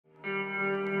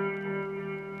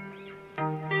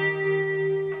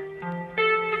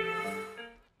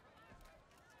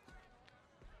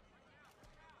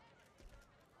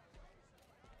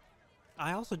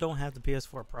also don't have the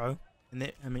PS4 Pro,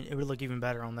 and I mean, it would look even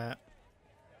better on that.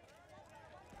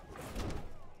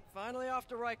 Finally off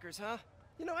to Rikers, huh?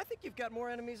 You know, I think you've got more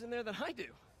enemies in there than I do.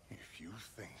 If you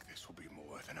think this will be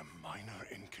more than a minor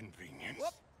inconvenience...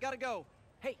 Whoop, gotta go.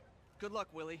 Hey, good luck,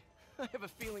 Willie. I have a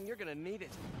feeling you're gonna need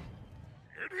it.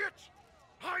 Idiots!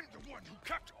 I'm the one who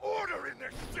kept order in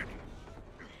this city!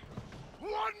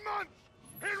 1 month!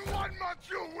 In 1 month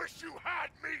you'll wish you had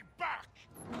me back!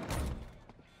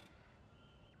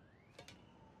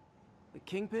 The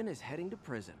Kingpin is heading to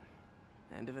prison.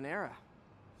 End of an era.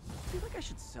 I feel like I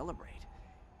should celebrate.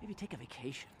 Maybe take a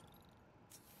vacation.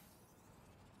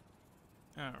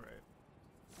 Alright.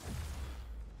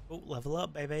 Oh, level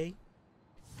up, baby.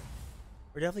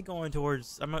 We're definitely going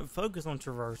towards... I'm going to focus on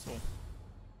traversal.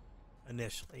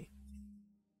 Initially.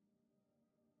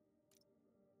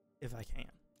 If I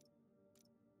can.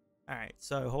 Alright,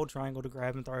 so hold triangle to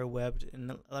grab and throw webbed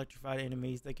and electrified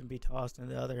enemies that can be tossed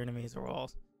into other enemies or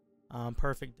walls.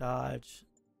 Perfect dodge.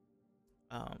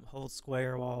 Hold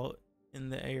square while in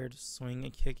the air to swing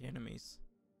and kick enemies.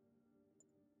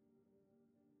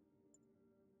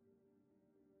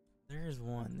 There's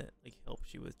one that like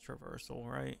helps you with traversal,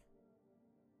 right?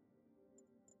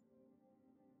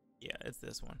 Yeah, it's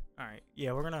this one. Alright,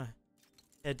 yeah, we're gonna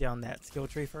head down that skill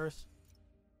tree first.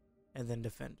 And then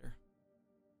defender.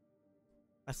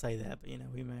 I say that, but you know,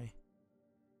 we may.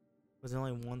 Was there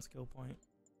only one skill point?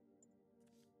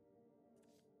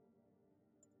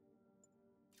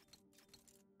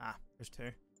 Ah, there's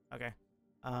two. Okay.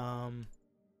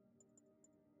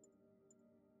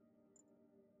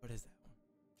 What is that one?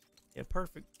 Yeah,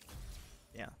 perfect.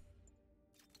 Yeah.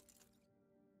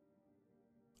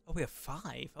 Oh, we have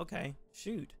 5. Okay.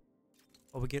 Shoot.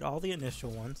 Well, we get all the initial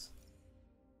ones.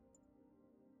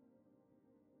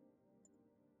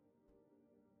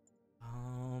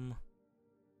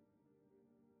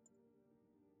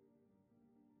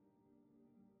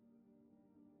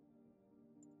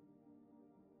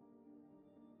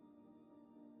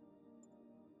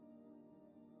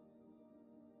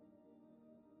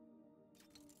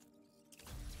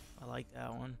 I like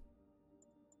that one.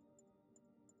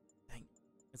 Dang,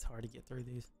 it's hard to get through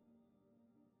these.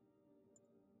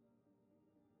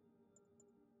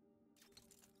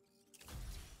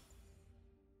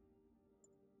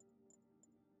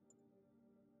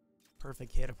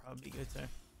 Perfect hit will probably be good too.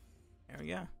 There we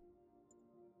go.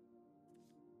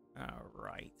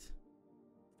 Alright.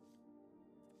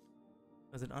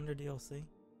 Was it under DLC?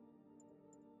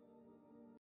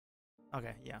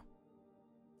 Okay, yeah.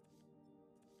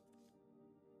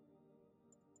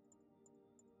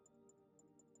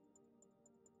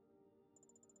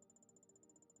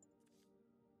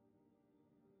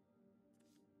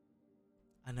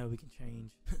 I know we can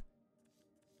change.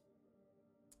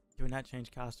 Do we not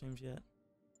change costumes yet?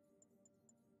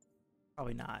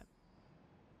 Probably not.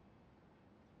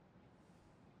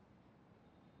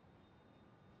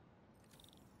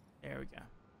 There we go.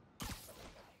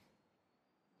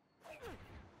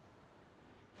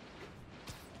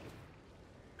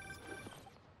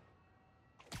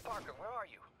 Parker, where are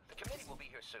you? The committee will be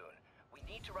here soon. We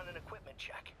need to run an equipment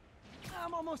check.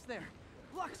 I'm almost there.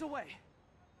 Blocks away.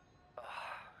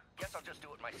 Guess I'll just do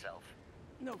it myself.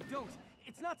 No, don't.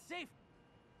 It's not safe.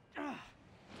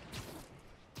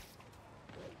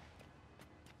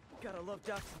 Gotta love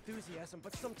Doc's enthusiasm,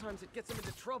 but sometimes it gets him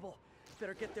into trouble.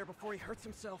 Better get there before he hurts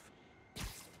himself.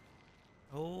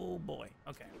 Oh boy.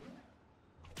 Okay.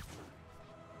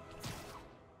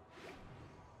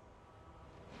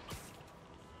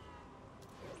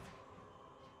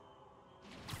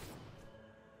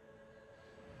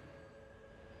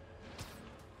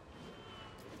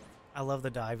 I love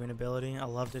the diving ability. I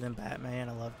loved it in Batman.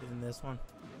 I loved it in this one.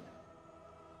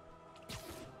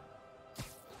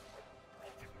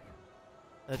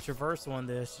 The traversal in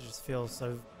this just feels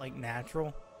so like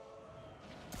natural.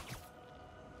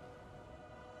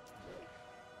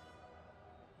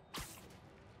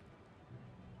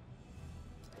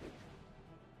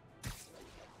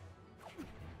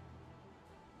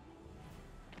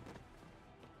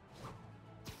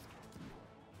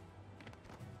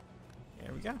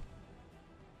 There we go.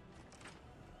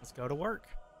 Let's go to work.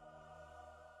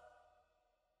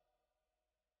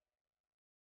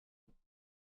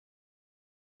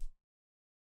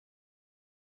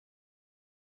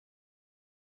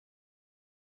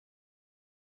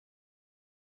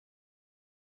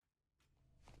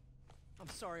 I'm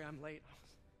sorry I'm late.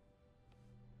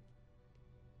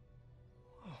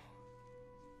 Oh.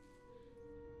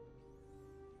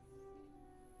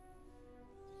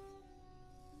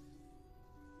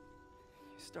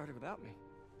 You started without me.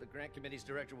 The grant committee's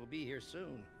director will be here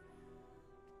soon.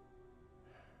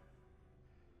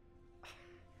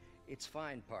 It's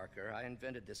fine, Parker. I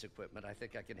invented this equipment. I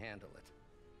think I can handle it.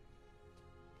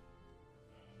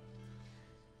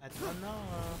 That's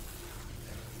enough.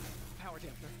 Power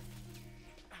dampener.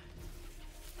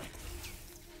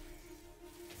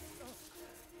 Oh,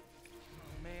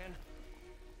 man.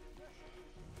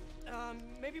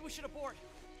 Maybe we should abort.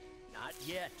 Not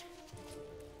yet.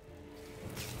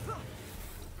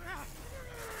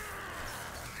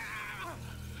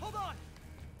 Hold on!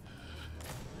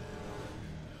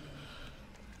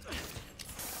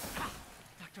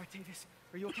 Dr. Octavius,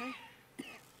 are you okay?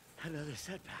 Another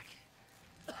setback.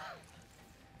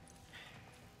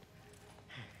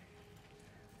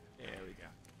 There we go.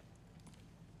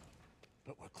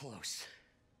 But we're close.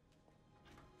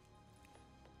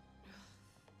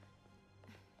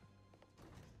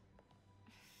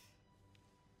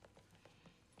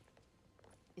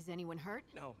 Is anyone hurt?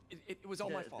 No, it was all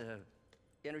my fault.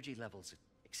 The energy levels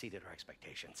exceeded our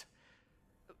expectations.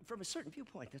 From a certain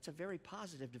viewpoint, that's a very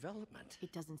positive development.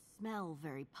 It doesn't smell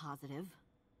very positive.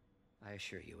 I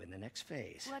assure you, in the next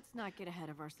phase. Let's not get ahead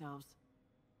of ourselves.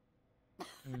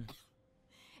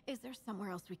 Is there somewhere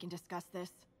else we can discuss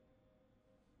this?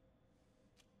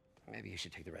 Maybe you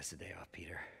should take the rest of the day off,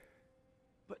 Peter.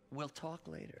 But we'll talk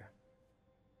later.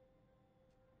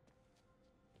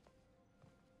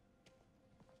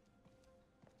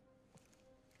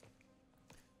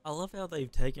 I love how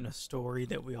they've taken a story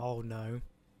that we all know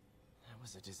That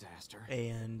was a disaster.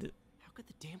 and How could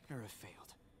the dampener have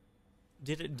failed?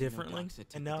 did it differently Doc said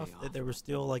take the enough day that off. there was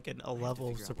still like a I have to level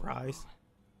of figure out what went surprise. wrong.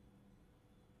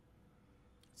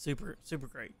 Super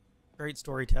great. Great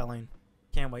storytelling.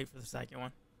 Can't wait for the second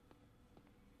one.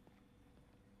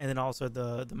 And then also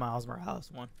the Miles Morales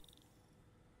one.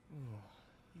 Ooh,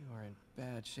 you are in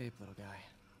bad shape, little guy.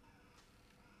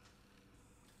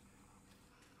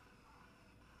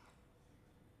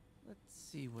 Let's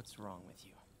see what's wrong with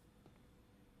you.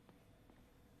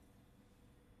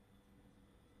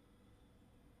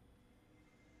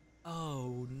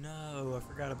 Oh no, I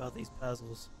forgot about these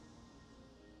puzzles.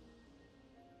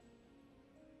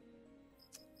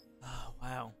 Oh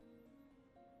wow.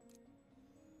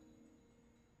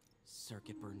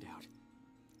 Circuit burned out.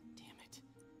 Damn it.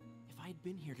 If I had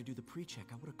been here to do the pre-check,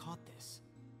 I would have caught this.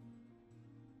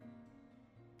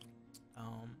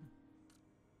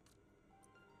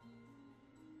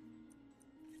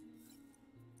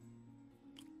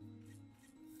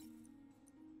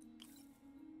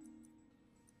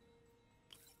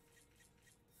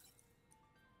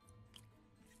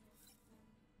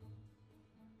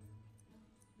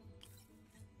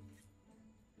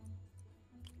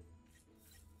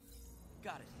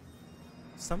 Got it.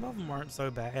 Some of them aren't so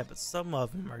bad, but some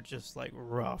of them are just like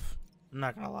rough. I'm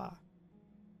not gonna lie.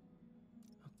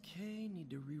 Okay, need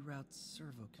to reroute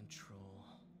servo control.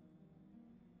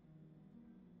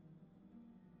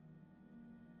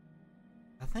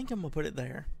 I think I'm gonna put it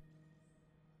there.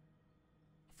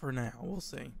 For now, we'll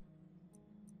see.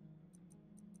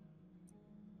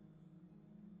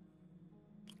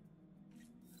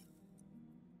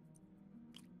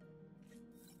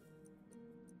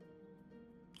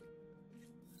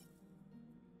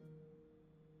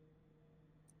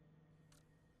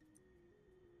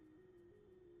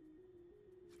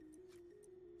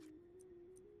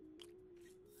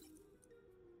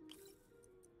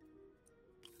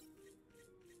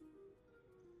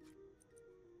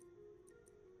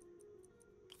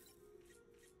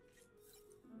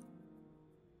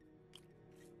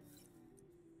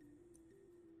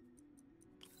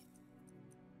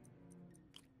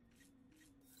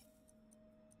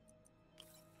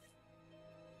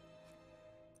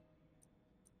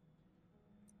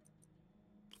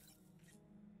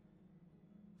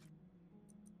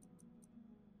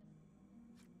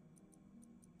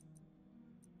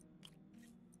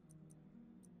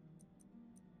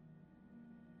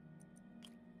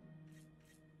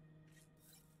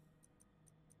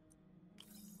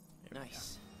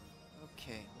 Nice.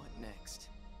 Okay, what next?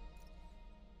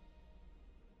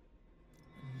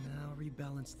 Now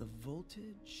rebalance the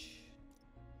voltage.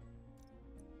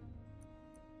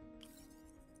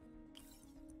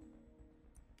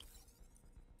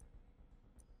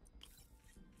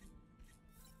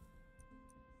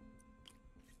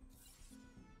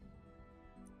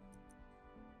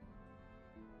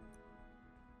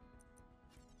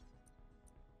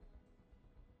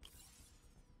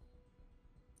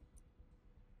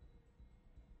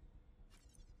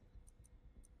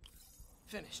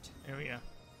 Finished. There we go.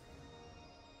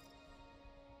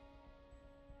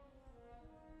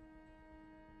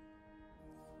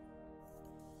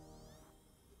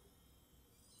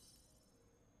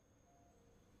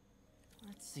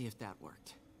 Let's see if that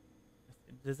worked.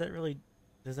 Does that really...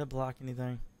 Does that block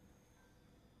anything?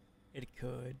 It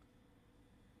could.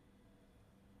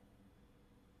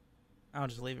 I'll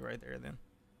just leave it right there then.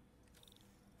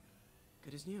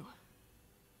 Good as new.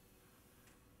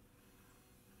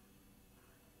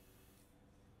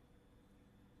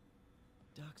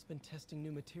 Doc's been testing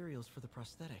new materials for the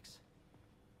prosthetics.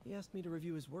 He asked me to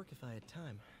review his work if I had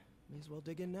time. May as well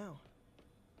dig in now.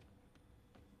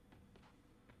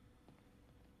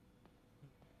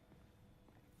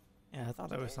 Yeah, I thought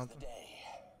there was Today's something. the day.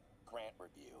 Grant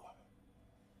review.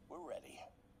 We're ready.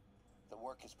 The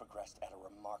work has progressed at a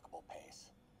remarkable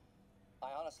pace.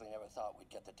 I honestly never thought we'd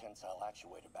get the tensile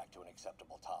actuator back to an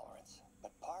acceptable tolerance.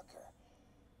 But Parker,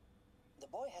 the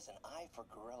boy has an eye for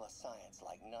guerrilla science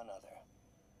like none other.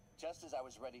 Just as I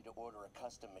was ready to order a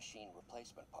custom machine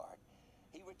replacement part,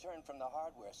 he returned from the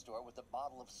hardware store with a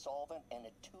bottle of solvent and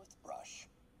a toothbrush.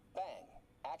 Bang!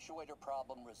 Actuator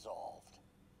problem resolved.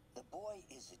 The boy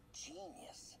is a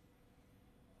genius.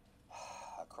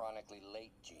 A chronically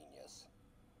late genius.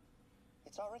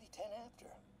 It's already 10 after.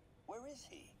 Where is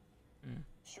he?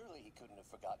 Surely he couldn't have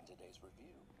forgotten today's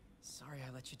review. Sorry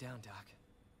I let you down, Doc.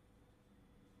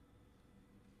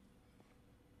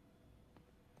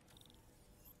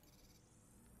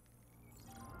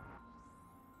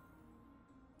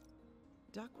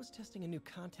 Doc was testing a new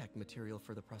contact material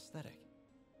for the prosthetic.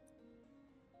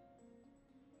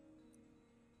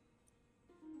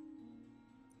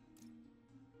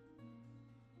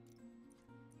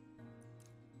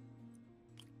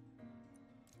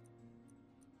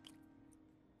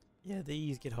 Yeah,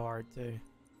 these get hard too.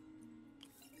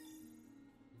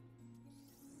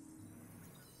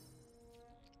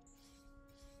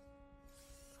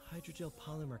 Hydrogel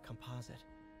polymer composite.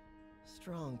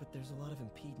 Strong, but there's a lot of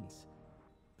impedance.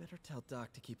 Better tell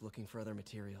Doc to keep looking for other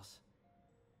materials.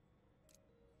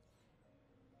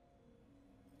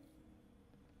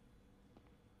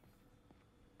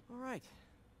 All right.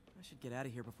 I should get out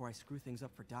of here before I screw things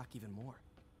up for Doc even more.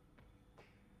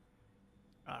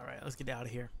 All right, let's get out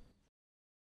of here.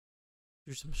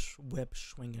 Do some web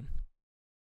swinging.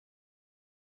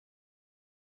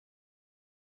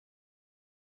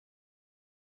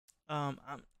 I'm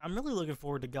really looking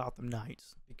forward to Gotham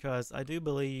Knights because I do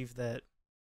believe that.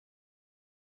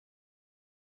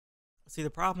 See, the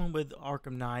problem with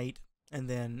Arkham Knight and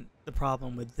then the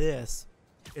problem with this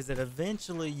is that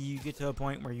eventually you get to a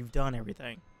point where you've done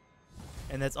everything,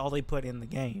 and that's all they put in the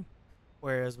game.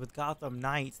 Whereas with Gotham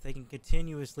Knights, they can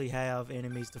continuously have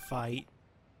enemies to fight,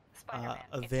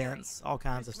 events, all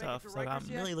kinds of stuff. So I'm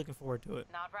really looking forward to it.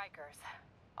 Not Rikers.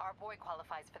 Our boy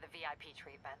qualifies for the VIP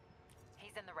treatment.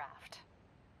 He's in the raft.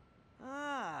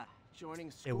 Ah,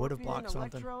 joining It would have Scorpion, blocked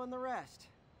something. Electro, and the rest.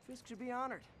 Fisk should be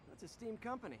honored. That's a steamed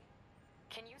company.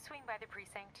 Can you swing by the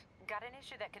precinct? Got an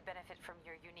issue that could benefit from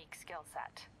your unique skill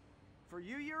set. For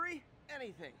you, Yuri?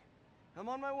 Anything. I'm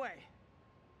on my way.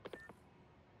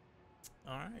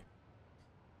 All right.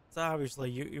 So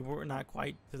obviously we're not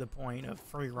quite to the point of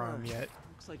free roam yet.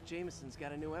 Looks like Jameson's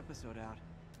got a new episode out.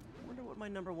 Wonder what my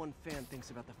 #1 fan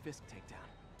thinks about the Fisk takedown.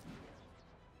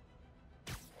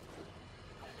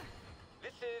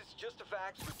 This is Just the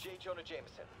Facts with J. Jonah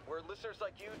Jameson, where listeners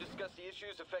like you discuss the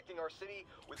issues affecting our city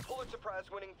with Pulitzer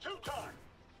Prize-winning two-time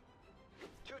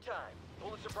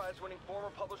Pulitzer Prize-winning former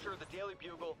publisher of the Daily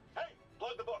Bugle. Hey,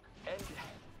 plug the book. And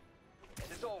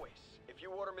as always, if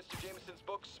you order Mr. Jameson's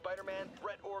books, Spider-Man,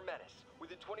 Threat, or Menace,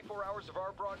 within 24 hours of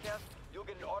our broadcast, you'll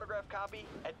get an autographed copy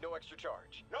at no extra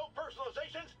charge. No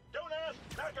personalizations. Don't ask.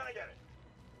 Not gonna get it.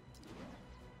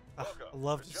 I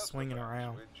love just swinging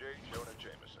around. With J. Jonah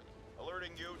Jameson,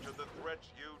 alerting you to the threats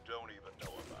you don't even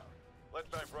know about. Let's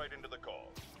dive right into the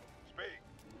calls. Speak.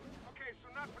 Okay,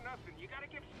 so not for nothing. You gotta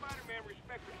give Spider-Man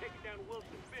respect for taking down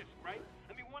Wilson Fisk, right?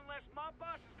 I mean, one less mob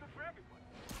boss is good for everyone.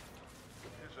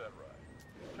 Is that right?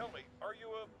 Tell me, are you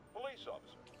a police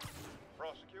officer?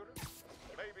 Prosecutor?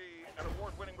 Maybe an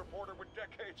award-winning reporter with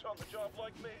decades on the job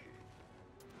like me?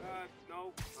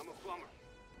 No, I'm a plumber.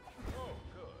 Oh,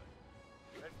 good.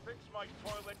 Then fix my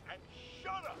toilet and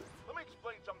shut up! Let me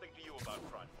explain something to you about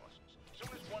crime bosses. As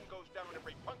soon as one goes down,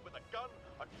 every punk with a gun,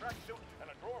 a tracksuit,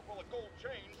 and a drawer full of gold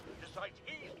chains decides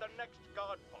he's the next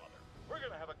godfather. We're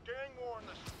gonna have a gang war in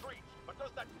the streets, but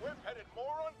does that whip-headed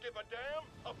moron give a damn?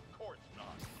 Of course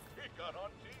not. He got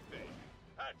on TV.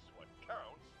 That's what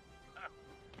counts.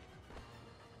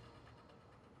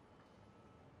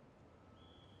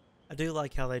 I do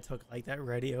like how they took like that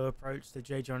radio approach to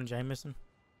J. Jonah Jameson.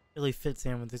 Really fits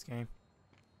in with this game.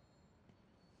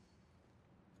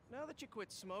 Now that you quit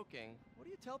smoking, what do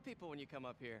you tell people when you come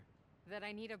up here? That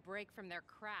I need a break from their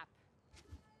crap.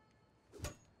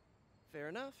 Fair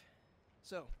enough.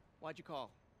 So, why'd you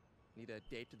call? Need a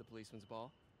date to the policeman's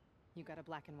ball? You got a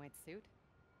black and white suit?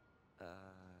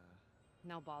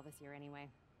 No ball this year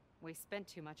anyway. We spent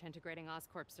too much integrating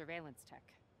Oscorp's surveillance tech.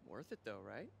 Worth it though,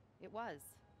 right? It was.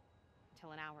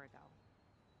 Until an hour ago.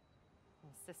 The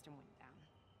system went down.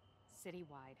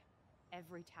 Citywide.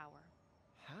 Every tower.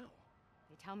 How?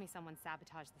 They tell me someone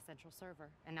sabotaged the central server,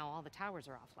 and now all the towers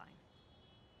are offline.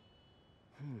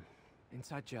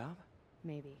 Inside job?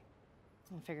 Maybe.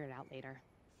 We'll figure it out later.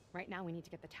 Right now we need to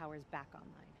get the towers back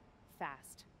online.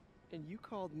 Fast. And you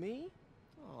called me?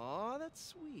 Aw, that's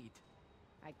sweet.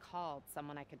 I called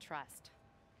someone I could trust.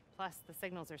 Plus, the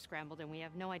signals are scrambled and we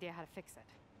have no idea how to fix it.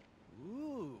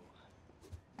 Ooh.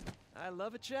 I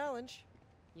love a challenge.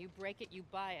 You break it, you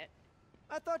buy it.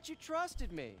 I thought you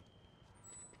trusted me.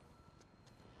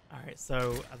 Alright,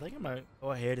 so I think I'm gonna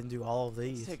go ahead and do all of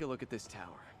these. Let's take a look at this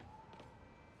tower.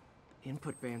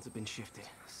 Input bands have been shifted.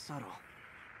 Subtle.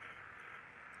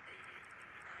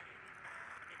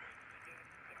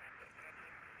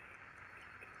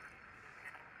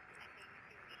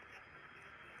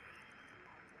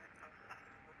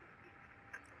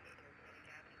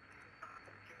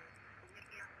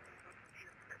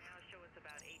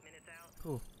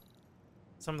 Cool.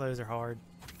 Some of those are hard.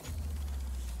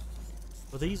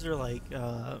 Well, these are like,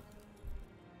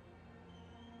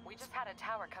 We just had a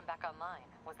tower come back online.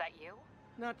 Was that you?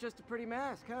 Not just a pretty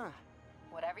mask, huh?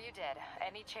 Whatever you did,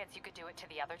 any chance you could do it to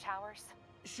the other towers?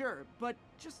 Sure, but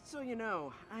just so you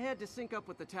know, I had to sync up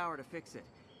with the tower to fix it.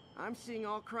 I'm seeing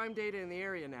all crime data in the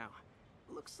area now.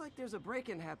 Looks like there's a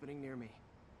break-in happening near me.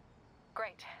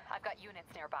 Great. I've got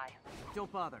units nearby.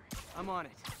 Don't bother. I'm on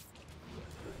it.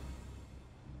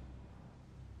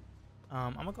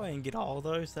 I'm gonna go ahead and get all of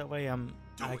those. That way I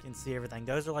can see everything.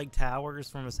 Those are like towers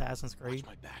from Assassin's Creed.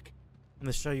 Watch my back. I'm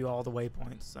gonna show you all the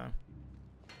waypoints, so.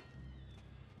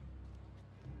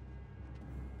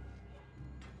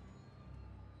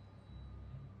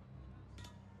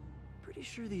 Pretty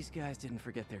sure these guys didn't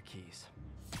forget their keys.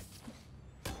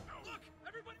 Look,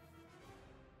 everybody!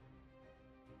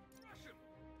 Rush him!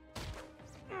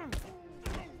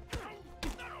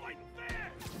 Not quite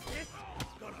fair!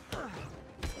 It's gonna hurt.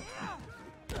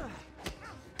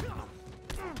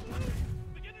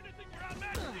 Beginning to think we're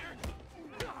outmatched here.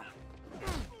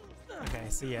 Okay,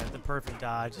 so yeah, the perfect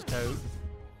dodge is dope.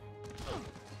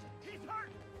 He's hurt.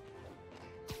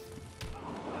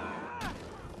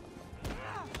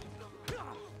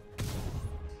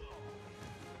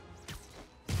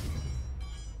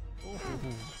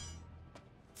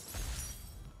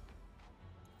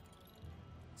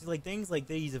 See, like things like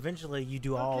these, eventually you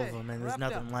do all of Okay, them and there's wrapped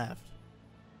nothing up. left.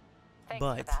 Thanks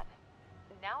But- for that.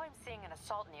 Now I'm seeing an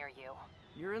assault near you.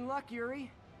 You're in luck,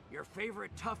 Yuri. Your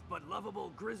favorite tough but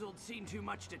lovable, grizzled,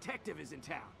 seen-too-much detective is in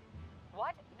town.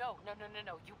 What? No.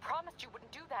 You promised you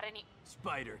wouldn't do that any...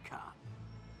 Spider Cop.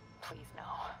 Please, no.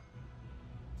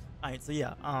 Alright, so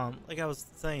yeah, like I was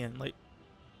saying, like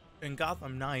in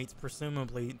Gotham Knights,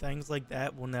 presumably things like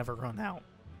that will never run out,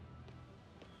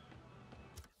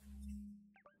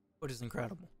 which is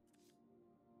incredible.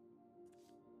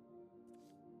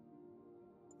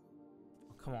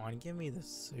 Oh, come on, give me the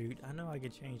suit. I know I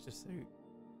could change the suit.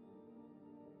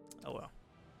 Oh well.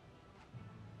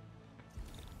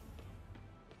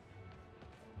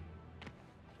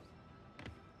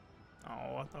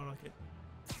 Oh, I thought I could.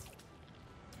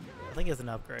 I think it's an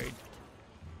upgrade.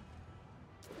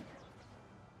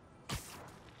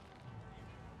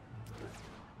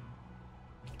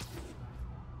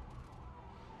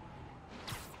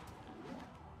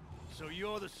 So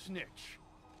you're the snitch.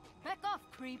 Back off,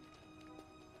 creep.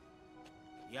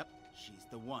 Yep, she's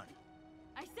the one.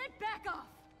 I said back off!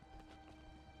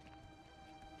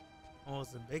 Oh,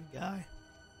 it's a big guy.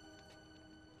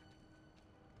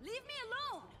 Leave me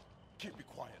alone! Keep it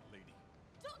quiet, lady.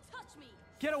 Don't touch me!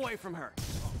 Get away from her.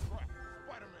 Oh, crap.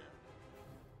 Spider-Man.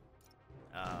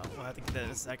 We'll have to get that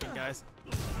in a second, guys.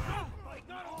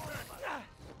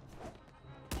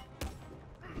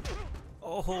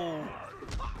 Oh.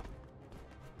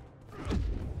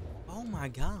 Oh my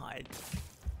God.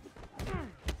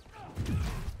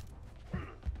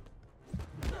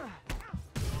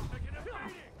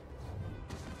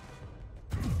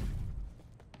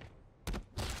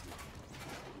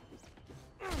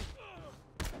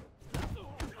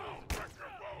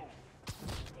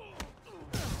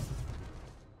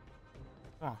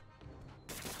 Come on.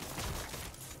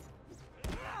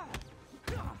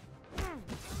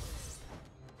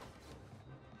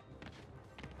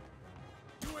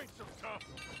 You ain't so tough.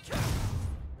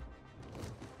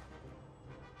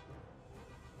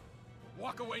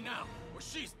 Walk away now, or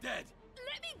she's dead.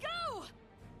 Let me go!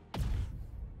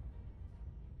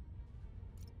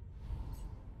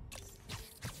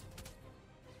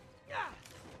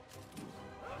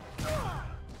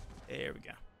 There we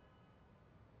go.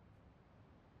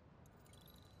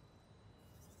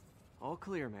 All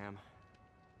clear, ma'am.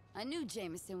 I knew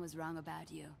Jameson was wrong about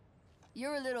you.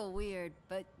 You're a little weird,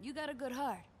 but you got a good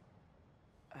heart.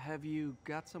 Have you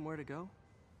got somewhere to go?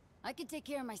 I can take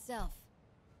care of myself.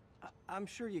 I'm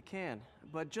sure you can,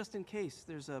 but just in case,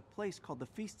 there's a place called the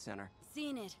Feast Center.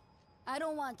 Seen it. I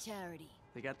don't want charity.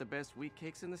 They got the best wheat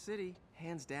cakes in the city,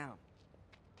 hands down.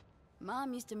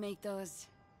 Mom used to make those.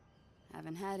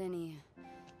 Haven't had any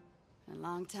in a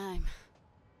long time.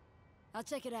 I'll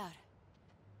check it out.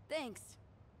 Thanks,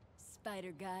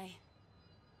 Spider Guy.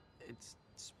 It's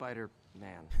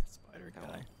Spider-Man. Spider Oh.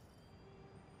 guy.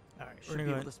 Alright, Should be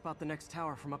able to spot the next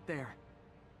tower from up there.